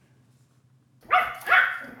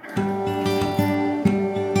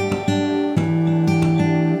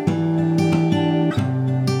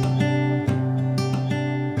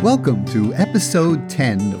Welcome to episode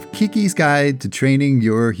 10 of Keke's Guide to Training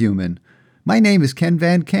Your Human. My name is Ken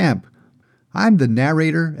Van Camp. I'm the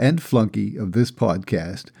narrator and flunky of this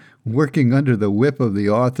podcast, working under the whip of the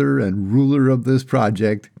author and ruler of this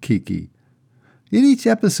project, Keke. In each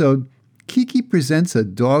episode, Keke presents a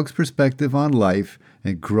dog's perspective on life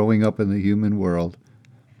and growing up in the human world.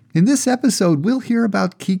 In this episode, we'll hear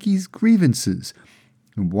about Keke's grievances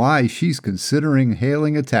and why she's considering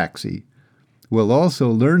hailing a taxi. We'll also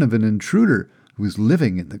learn of an intruder who's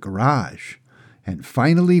living in the garage. And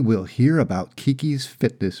finally, we'll hear about Keke's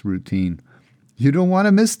fitness routine. You don't want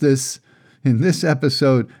to miss this. In this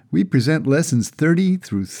episode, we present lessons 30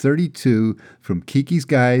 through 32 from Keke's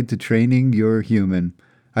Guide to Training Your Human.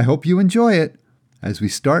 I hope you enjoy it as we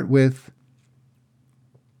start with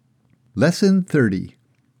Lesson 30.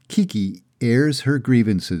 Keke airs her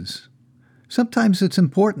grievances. Sometimes it's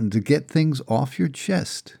important to get things off your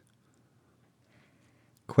chest.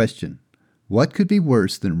 Question: what could be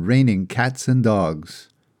worse than raining cats and dogs?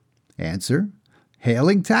 Answer: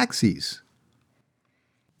 hailing taxis.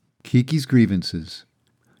 Keke's grievances.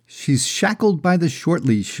 She's shackled by the short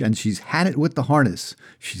leash and she's had it with the harness.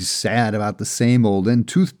 She's sad about the same old and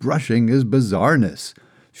toothbrushing is bizarreness.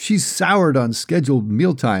 She's soured on scheduled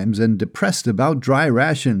mealtimes and depressed about dry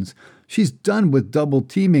rations. She's done with double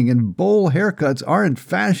teaming and bowl haircuts aren't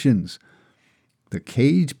fashions. The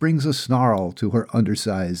cage brings a snarl to her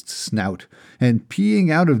undersized snout, and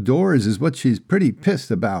peeing out of doors is what she's pretty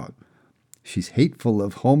pissed about. She's hateful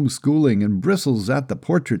of homeschooling and bristles at the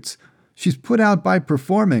portraits. She's put out by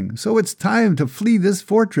performing, so it's time to flee this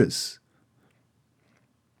fortress.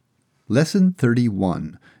 Lesson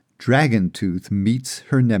 31. Dragontooth meets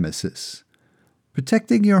her Nemesis.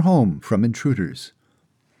 Protecting your home from intruders.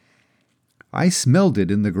 I smelled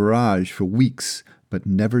it in the garage for weeks, but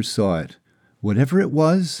never saw it. Whatever it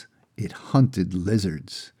was, it hunted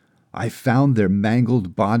lizards. I found their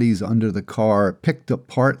mangled bodies under the car, picked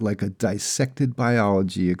apart like a dissected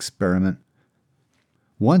biology experiment.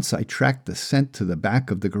 Once I tracked the scent to the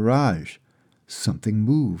back of the garage. Something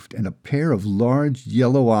moved, and a pair of large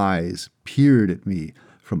yellow eyes peered at me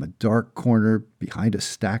from a dark corner behind a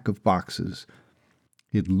stack of boxes.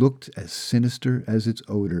 It looked as sinister as its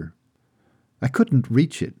odor. I couldn't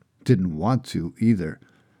reach it, didn't want to either.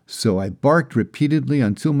 So I barked repeatedly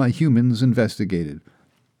until my humans investigated.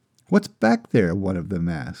 "What's back there?" one of them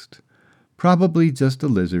asked. "Probably just a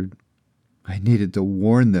lizard." I needed to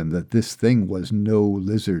warn them that this thing was no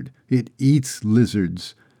lizard. It eats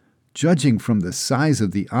lizards. Judging from the size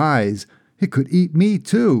of the eyes, it could eat me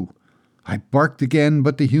too. I barked again,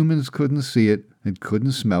 but the humans couldn't see it and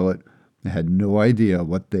couldn't smell it. They had no idea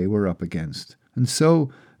what they were up against. And so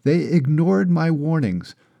they ignored my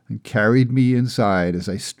warnings and carried me inside as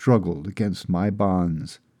I struggled against my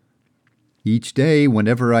bonds. Each day,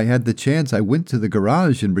 whenever I had the chance, I went to the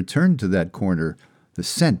garage and returned to that corner. The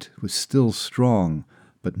scent was still strong,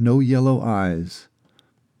 but no yellow eyes.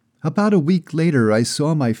 About a week later, I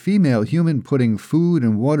saw my female human putting food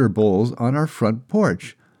and water bowls on our front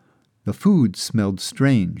porch. The food smelled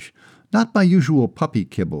strange. Not my usual puppy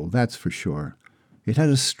kibble, that's for sure. It had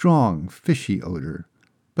a strong, fishy odor.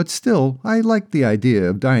 But still, I liked the idea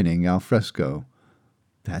of dining al fresco.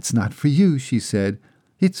 "That's not for you," she said.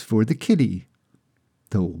 "It's for the kitty."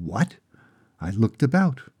 The what? I looked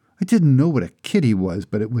about. I didn't know what a kitty was,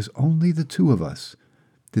 but it was only the two of us.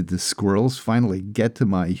 Did the squirrels finally get to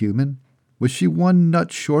my human? Was she one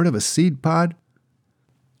nut short of a seed pod?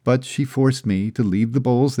 But she forced me to leave the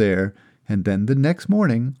bowls there, and then the next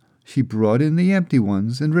morning she brought in the empty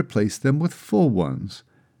ones and replaced them with full ones.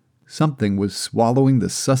 Something was swallowing the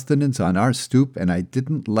sustenance on our stoop, and I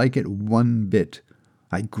didn't like it one bit.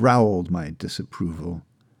 I growled my disapproval.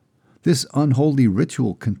 This unholy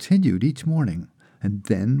ritual continued each morning, and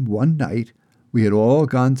then one night we had all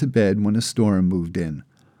gone to bed when a storm moved in.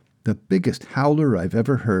 The biggest howler I've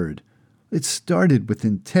ever heard. It started with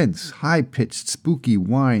intense, high-pitched, spooky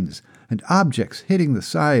whines and objects hitting the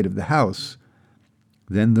side of the house.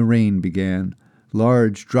 Then the rain began.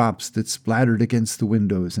 Large drops that splattered against the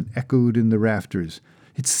windows and echoed in the rafters.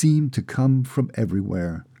 It seemed to come from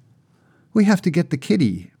everywhere. "We have to get the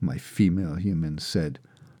kitty," my female human said.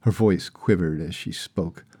 Her voice quivered as she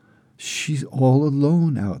spoke. "She's all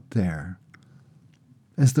alone out there."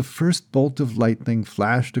 As the first bolt of lightning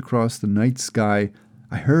flashed across the night sky,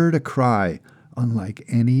 I heard a cry unlike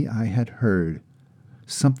any I had heard.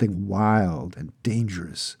 Something wild and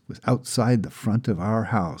dangerous was outside the front of our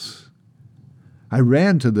house. I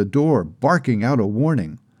ran to the door, barking out a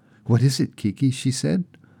warning. "What is it, Keke?" she said.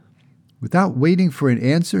 Without waiting for an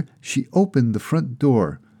answer, she opened the front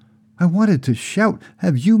door. I wanted to shout,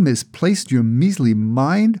 "Have you misplaced your measly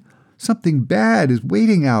mind? Something bad is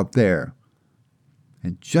waiting out there."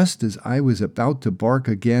 And just as I was about to bark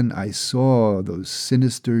again, I saw those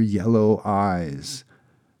sinister yellow eyes.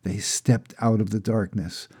 They stepped out of the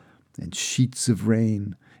darkness and sheets of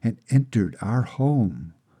rain and entered our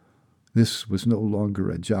home. This was no longer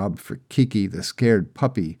a job for Keke, the scared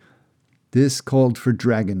puppy. This called for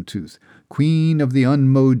Dragontooth, queen of the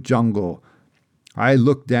unmowed jungle. I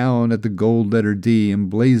looked down at the gold letter D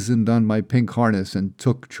emblazoned on my pink harness and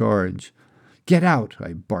took charge. "Get out,"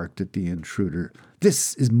 I barked at the intruder.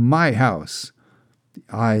 "This is my house." The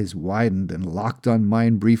eyes widened and locked on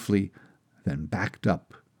mine briefly, then backed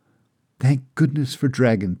up. Thank goodness for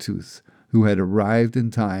Dragontooth, who had arrived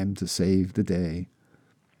in time to save the day.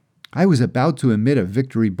 I was about to emit a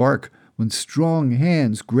victory bark when strong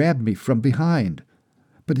hands grabbed me from behind.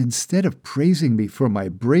 But instead of praising me for my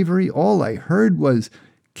bravery, all I heard was,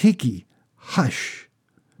 "Keke, hush."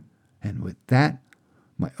 And with that,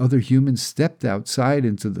 my other human stepped outside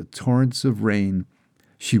into the torrents of rain.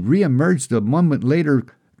 She reemerged a moment later,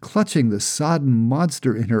 clutching the sodden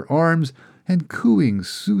monster in her arms and cooing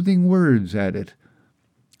soothing words at it.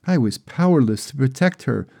 I was powerless to protect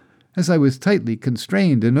her, as I was tightly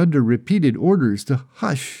constrained and under repeated orders to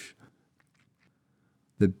hush.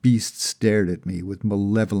 The beast stared at me with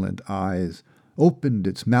malevolent eyes, opened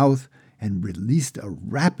its mouth, and released a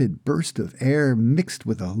rapid burst of air mixed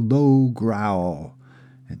with a low growl.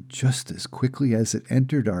 And just as quickly as it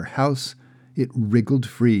entered our house, it wriggled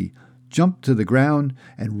free, jumped to the ground,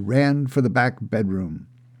 and ran for the back bedroom.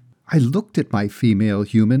 I looked at my female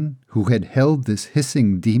human, who had held this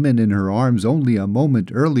hissing demon in her arms only a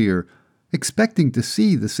moment earlier, expecting to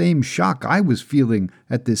see the same shock I was feeling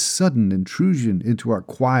at this sudden intrusion into our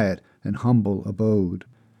quiet and humble abode.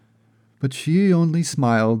 But she only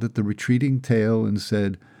smiled at the retreating tail and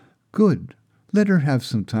said, "Good, let her have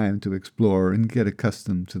some time to explore and get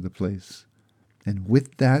accustomed to the place." And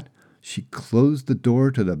with that, she closed the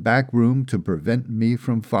door to the back room to prevent me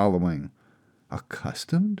from following.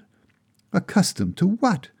 Accustomed? Accustomed to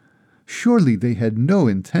what? Surely they had no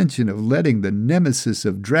intention of letting the Nemesis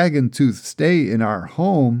of Dragontooth stay in our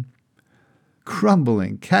home.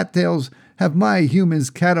 Crumbling cattails, have my humans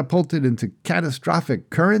catapulted into catastrophic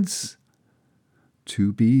currents?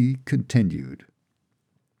 To be continued.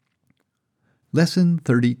 Lesson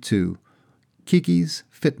 32. Keke's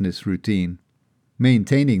Fitness Routine.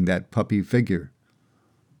 Maintaining that puppy figure.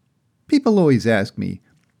 People always ask me,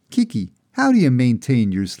 "Keke, how do you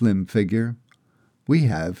maintain your slim figure?" We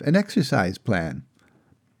have an exercise plan.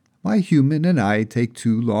 My human and I take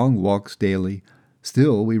 2 long walks daily.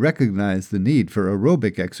 Still, we recognize the need for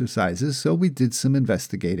aerobic exercises, so we did some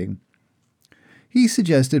investigating. He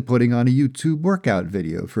suggested putting on a YouTube workout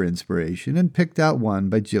video for inspiration and picked out one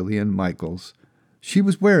by Jillian Michaels. She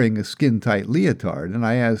was wearing a skin-tight leotard, and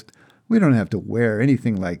I asked, "We don't have to wear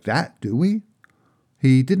anything like that, do we?"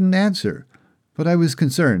 He didn't answer, but I was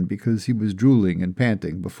concerned because he was drooling and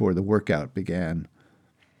panting before the workout began.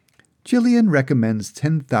 Jillian recommends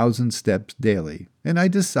 10,000 steps daily, and I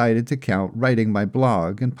decided to count writing my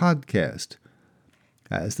blog and podcast.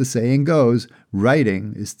 As the saying goes,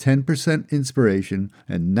 writing is 10% inspiration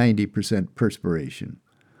and 90% perspiration.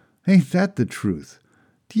 Ain't that the truth?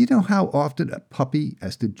 Do you know how often a puppy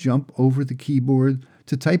has to jump over the keyboard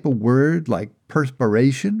to type a word like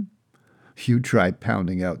perspiration? You try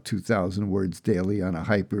pounding out 2,000 words daily on a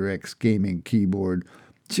HyperX gaming keyboard.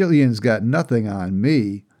 Jillian's got nothing on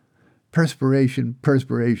me. Perspiration,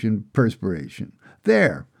 perspiration, perspiration.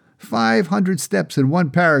 There, 500 steps in one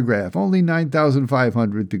paragraph, only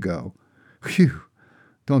 9,500 to go. Phew,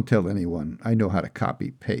 don't tell anyone, I know how to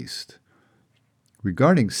copy-paste.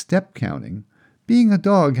 Regarding step counting, being a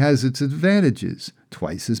dog has its advantages,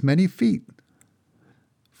 twice as many feet.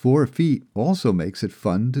 4 feet also makes it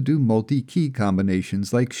fun to do multi-key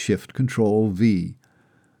combinations like Shift-Control-V.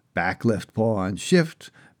 Back left paw on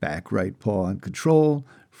Shift, back right paw on Control,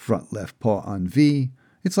 front left paw on V.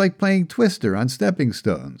 It's like playing Twister on stepping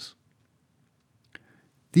stones.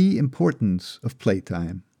 The importance of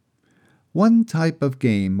playtime. One type of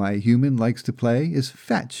game my human likes to play is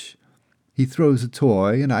fetch. He throws a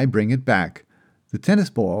toy and I bring it back. The tennis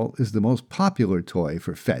ball is the most popular toy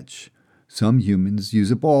for fetch. Some humans use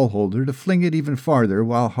a ball holder to fling it even farther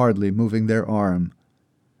while hardly moving their arm.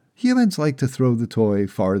 Humans like to throw the toy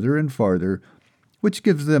farther and farther, which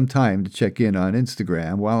gives them time to check in on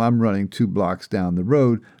Instagram while I'm running 2 blocks down the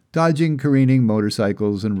road, dodging careening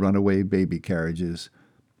motorcycles and runaway baby carriages.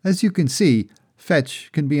 As you can see,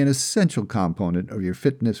 fetch can be an essential component of your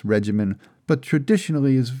fitness regimen, but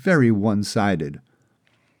traditionally is very one-sided.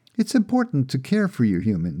 It's important to care for your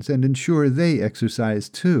humans and ensure they exercise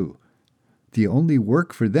too. The only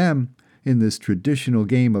work for them in this traditional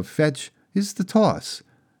game of fetch is the toss,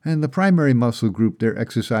 and the primary muscle group they're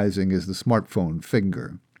exercising is the smartphone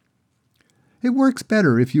finger. It works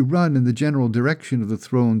better if you run in the general direction of the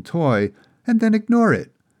thrown toy and then ignore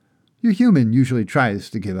it. Your human usually tries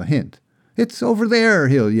to give a hint. "It's over there,"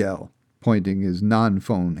 he'll yell, pointing his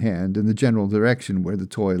non-phone hand in the general direction where the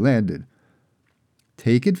toy landed.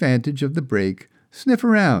 Take advantage of the break, sniff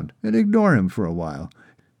around, and ignore him for a while.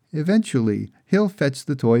 Eventually, he'll fetch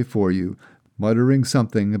the toy for you, muttering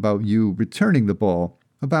something about you returning the ball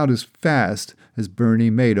about as fast as Bernie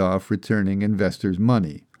Madoff returning investors'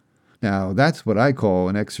 money. Now, that's what I call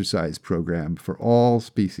an exercise program for all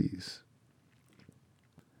species.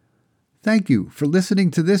 Thank you for listening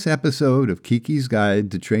to this episode of Keke's Guide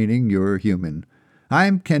to Training Your Human.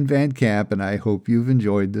 I'm Ken Van Camp, and I hope you've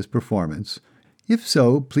enjoyed this performance. If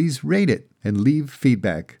so, please rate it and leave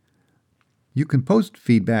feedback. You can post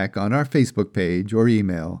feedback on our Facebook page or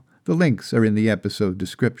email. The links are in the episode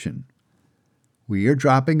description. We are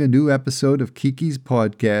dropping a new episode of Keke's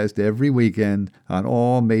podcast every weekend on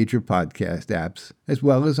all major podcast apps, as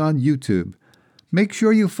well as on YouTube. Make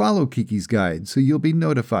sure you follow Keke's Guide so you'll be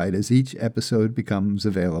notified as each episode becomes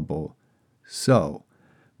available. So,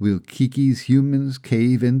 will Keke's humans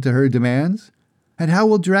cave into her demands? And how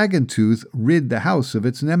will Dragontooth rid the house of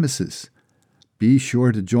its nemesis? Be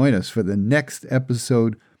sure to join us for the next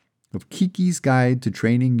episode of Keke's Guide to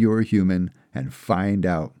Training Your Human and find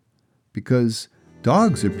out. Because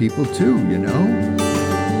dogs are people too, you know?